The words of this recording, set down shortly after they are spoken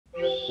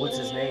What's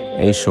his name?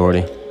 Hey,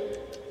 Shorty.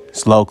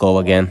 It's Loco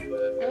again.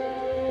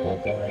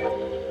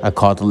 I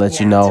called to let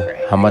you know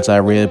how much I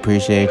really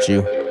appreciate you.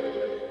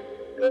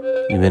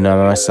 You've been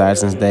on my side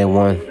since day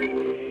one,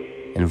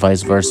 and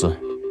vice versa.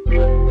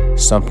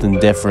 Something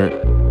different.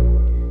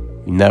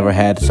 You never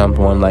had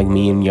someone like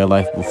me in your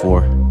life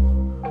before.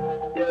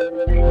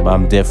 But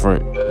I'm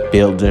different,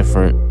 built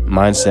different,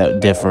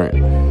 mindset different,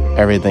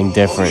 everything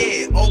different.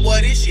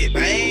 Ouhboy, this shit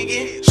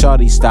bangin'.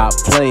 Shawty, stop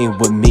playing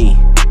with me.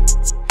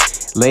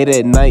 Late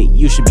at night,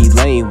 you should be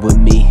laying with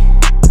me.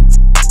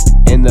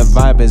 And the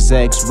vibe is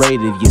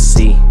X-rated, you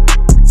see.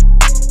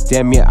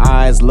 Damn, your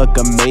eyes look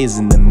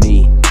amazing to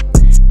me.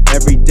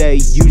 Every day,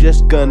 you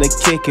just gonna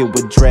kick it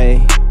with Dre.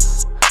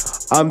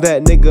 I'm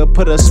that nigga,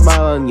 put a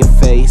smile on your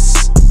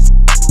face.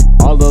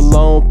 All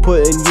alone,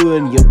 putting you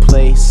in your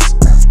place.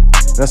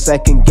 No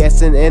second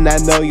guessing, and I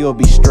know you'll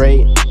be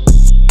straight.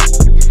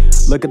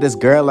 Look at this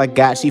girl I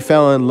got, she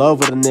fell in love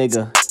with a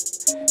nigga.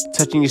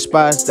 Touching your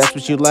spots, that's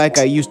what you like,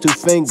 I use 2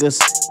 fingers.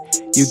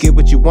 You get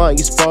what you want,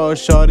 you spoil,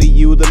 shorty,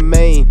 you the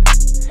main.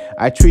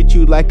 I treat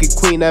you like a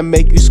queen, I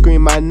make you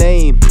scream my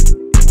name.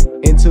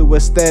 Into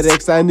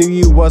aesthetics, I knew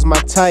you was my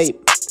type.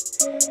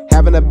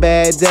 Having a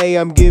bad day,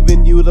 I'm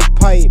giving you the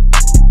pipe.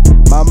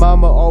 My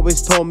mama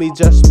always told me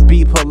just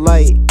be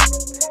polite.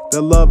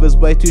 The love is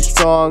way too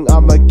strong,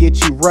 I'ma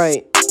get you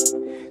right.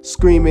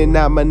 Screaming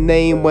out my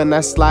name when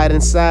I slide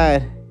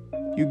inside.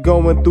 You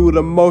going through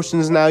the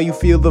motions, now you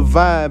feel the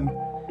vibe.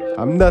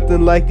 I'm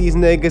nothing like these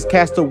niggas,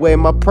 cast away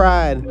my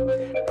pride.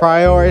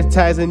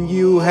 Prioritizing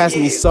you has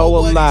me so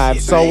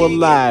alive, so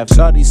alive.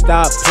 Shawty,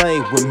 stop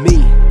playing with me.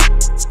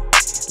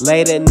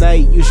 Late at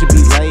night, you should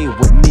be laying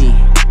with me.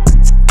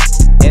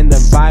 And the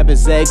vibe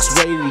is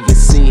X-rated, you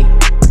see.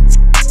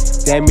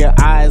 Damn, your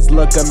eyes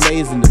look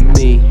amazing to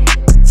me.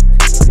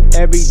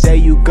 Every day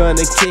you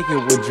gonna kick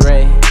it with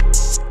Dre.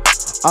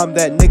 I'm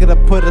that nigga to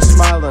put a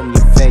smile on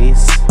your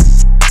face.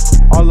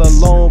 All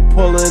alone,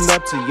 pulling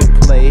up to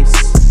your place.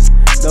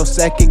 No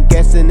second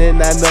guessing,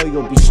 and I know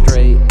you'll be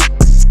straight.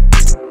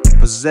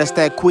 Possess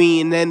that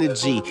queen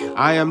energy,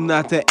 I am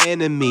not the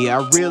enemy.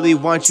 I really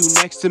want you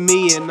next to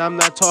me, and I'm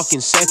not talking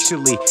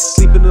sexually.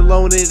 Sleeping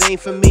alone, it ain't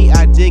for me,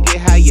 I dig it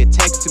how you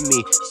texted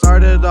me.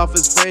 Started off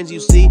as friends,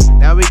 you see,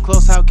 now we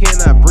close, how can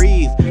I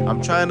breathe?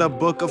 I'm trying to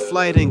book a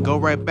flight and go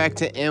right back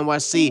to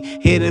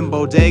NYC. Hidden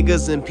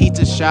bodegas and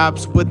pizza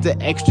shops with the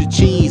extra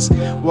cheese.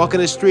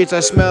 Walking the streets,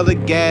 I smell the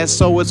gas,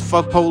 so it's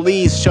fuck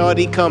police.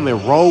 Shawty, come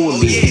and roll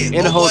with me,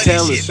 in the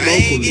hotel and smoke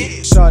with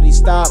me. Shawty,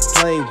 stop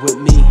playing with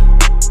me.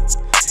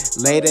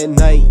 Late at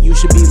night, you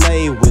should be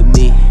laying with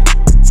me.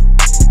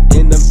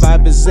 And the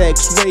vibe is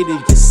X-rated,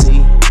 you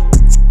see.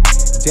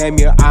 Damn,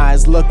 your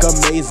eyes look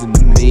amazing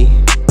to me.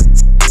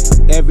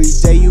 Every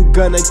day you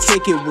gonna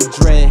kick it with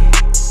Dre.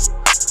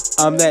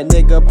 I'm that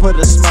nigga, put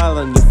a smile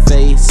on your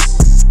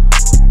face.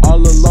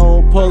 All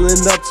alone,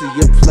 pulling up to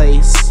your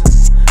place.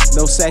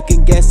 No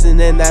second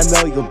guessing, and I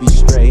know you'll be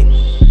straight.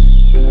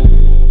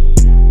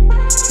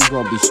 You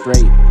gonna be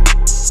straight,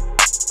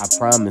 I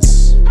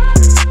promise.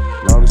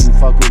 As long as you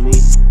fuck with me,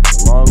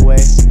 a long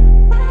way.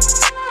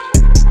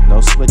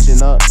 No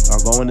switching up or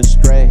going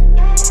astray.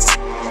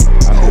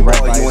 I'll be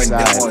right by your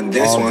side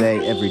all day,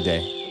 every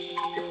day.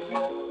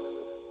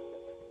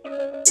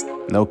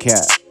 No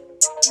cap.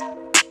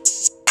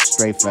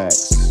 Straight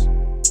facts.